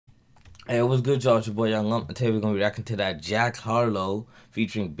Hey, what's good, y'all? It's your boy Young Lump. And today we're gonna be reacting to that Jack Harlow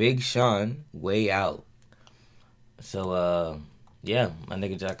featuring Big Sean, Way Out. So, yeah, my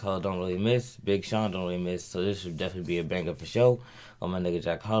nigga Jack Harlow don't really miss. Big Sean don't really miss. So this should definitely be a banger for sure on my nigga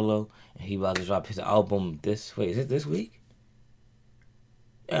Jack Harlow. And he about to drop his album this. Wait, is it this week?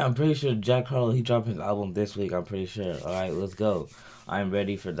 Yeah, I'm pretty sure Jack Harlow he dropped his album this week. I'm pretty sure. All right, let's go. I'm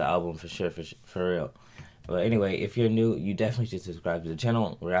ready for the album for sure, for real. But anyway, if you're new, you definitely should subscribe to the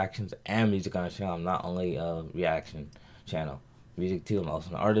channel. Reactions and music on the channel. I'm not only a reaction channel. Music too. I'm also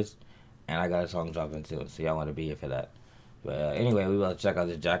an artist. And I got a song dropping too. So y'all want to be here for that. But anyway, we about to check out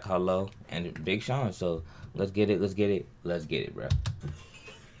this Jack Harlow and Big Sean. So let's get it. Let's get it. Let's get it, bro.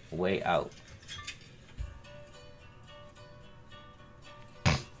 Way out.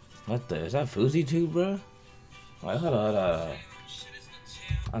 What the? Is that Fousey too, bro? Like, hold on.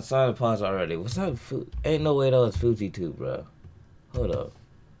 I saw the pause already. What's that? Ain't no way that was Fousey too, bro. Hold up.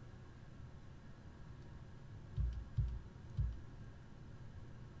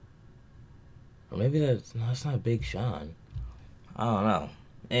 Or maybe that's not Big Sean. I don't know.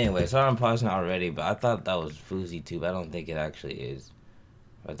 Anyway, sorry I'm pausing already, but I thought that was Fousey too, but I don't think it actually is.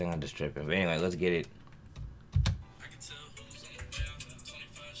 I think I'm just tripping. But anyway, let's get it.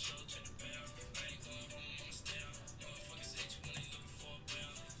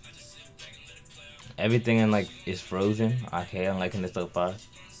 Everything in like is frozen. Okay, I'm liking this so far.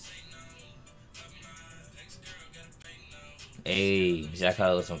 Hey, Jack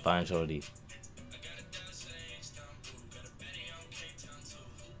Harlow with some fine shorty.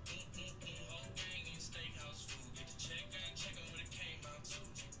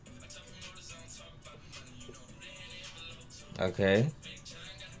 Okay.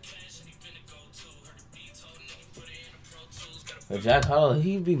 But Jack Harlow,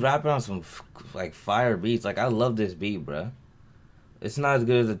 he be rapping on some like fire beats. Like I love this beat, bruh. It's not as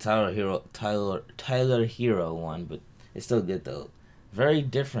good as the Tyler Hero one, but it's still good though. Very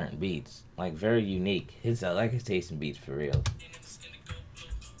different beats, like very unique. I like his taste in beats for real.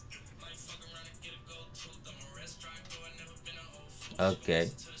 Okay.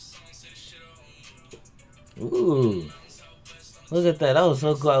 Ooh, look at that. That was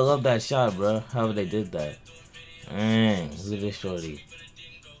so cool. I love that shot, bro. How they did that. Man, look at this shorty.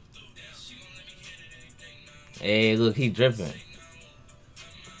 Hey, look, he dripping.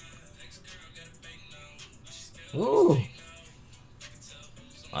 Ooh.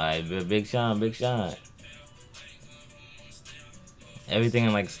 Alright, Big Sean, Big Sean. Everything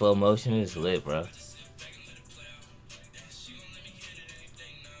in like slow motion is lit, bro.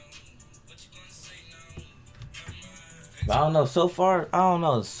 But I don't know. So far, I don't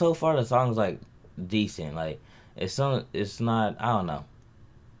know. So far, the song's like decent. Like it's not. I don't know.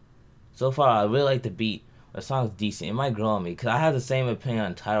 So far, I really like the beat. The song's decent. It might grow on me because I had the same opinion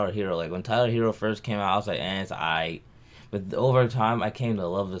on Tyler Hero. Like when Tyler Hero first came out, I was like, it's alright. But over time, I came to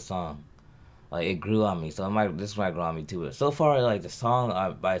love the song. Like it grew on me, so this might grow on me too. But so far, like the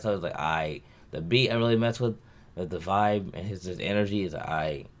song by itself is like the beat I really mess with, but the vibe and his energy is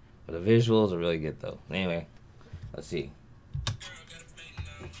But the visuals are really good though. Anyway, let's see.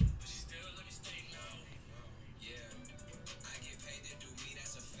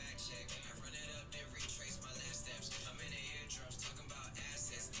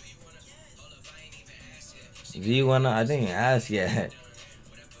 Do you wanna? I didn't ask yet.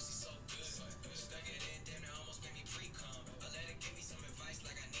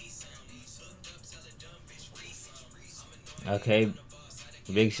 Okay,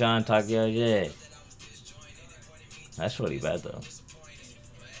 Big Sean Tokyo J. That's really bad though.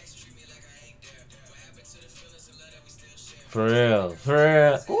 For real, for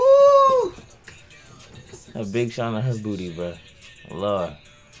real. Ooh, a Big Sean on her booty, bro. Lord,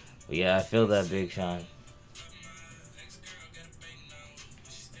 but yeah, I feel that Big Sean.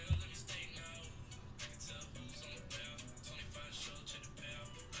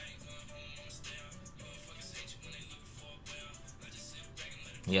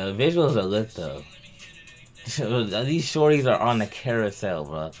 Yeah, the visuals are lit though. These shorties are on the carousel,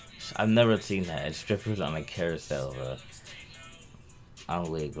 bro. I've never seen that. It's strippers on a carousel, bro. I'm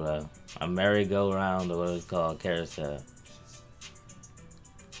lit, bro. A merry-go-round or what it's called, carousel.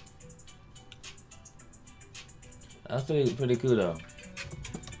 That's pretty cool though.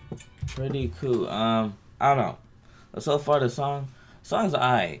 Pretty cool. I don't know. So far the song's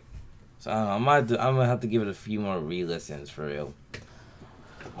alright. So I don't know, I'm gonna have to give it a few more re-listens for real.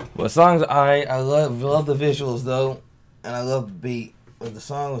 But song's alright. I love the visuals though, and I love the beat. But the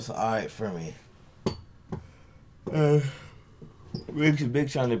song was alright for me. Big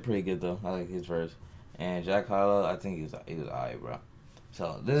Sean did pretty good though. I like his verse, and Jack Harlow, I think he was alright, bro.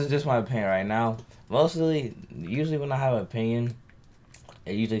 So this is just my opinion right now. Usually when I have an opinion,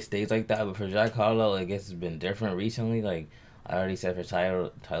 it usually stays like that. But for Jack Harlow, I guess it's been different recently. Like I already said for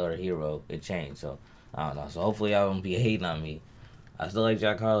Tyler Hero, it changed. So I don't know. So hopefully y'all won't be hating on me. I still like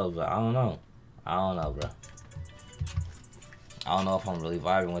Jack Harlow, but I don't know. I don't know, bro. I don't know if I'm really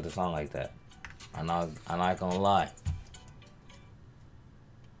vibing with a song like that. I'm not gonna lie.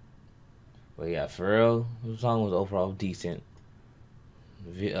 But yeah, for real, the song was overall decent.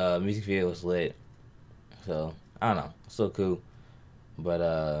 Music video was lit. So I don't know, still cool. But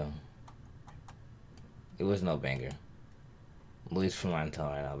it was no banger. At least from my time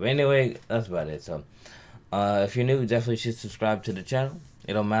right now. But anyway, that's about it. So if you're new, definitely should subscribe to the channel.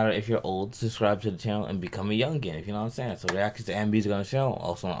 It don't matter if you're old, subscribe to the channel and become a youngin, if you know what I'm saying. So reactions to MB's on the channel,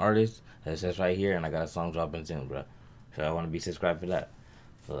 also an artist. That says right here, and I got a song dropping soon, bro. So I want to be subscribed for that.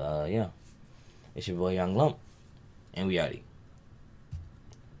 So yeah. It's your boy Young Lump, and we outie.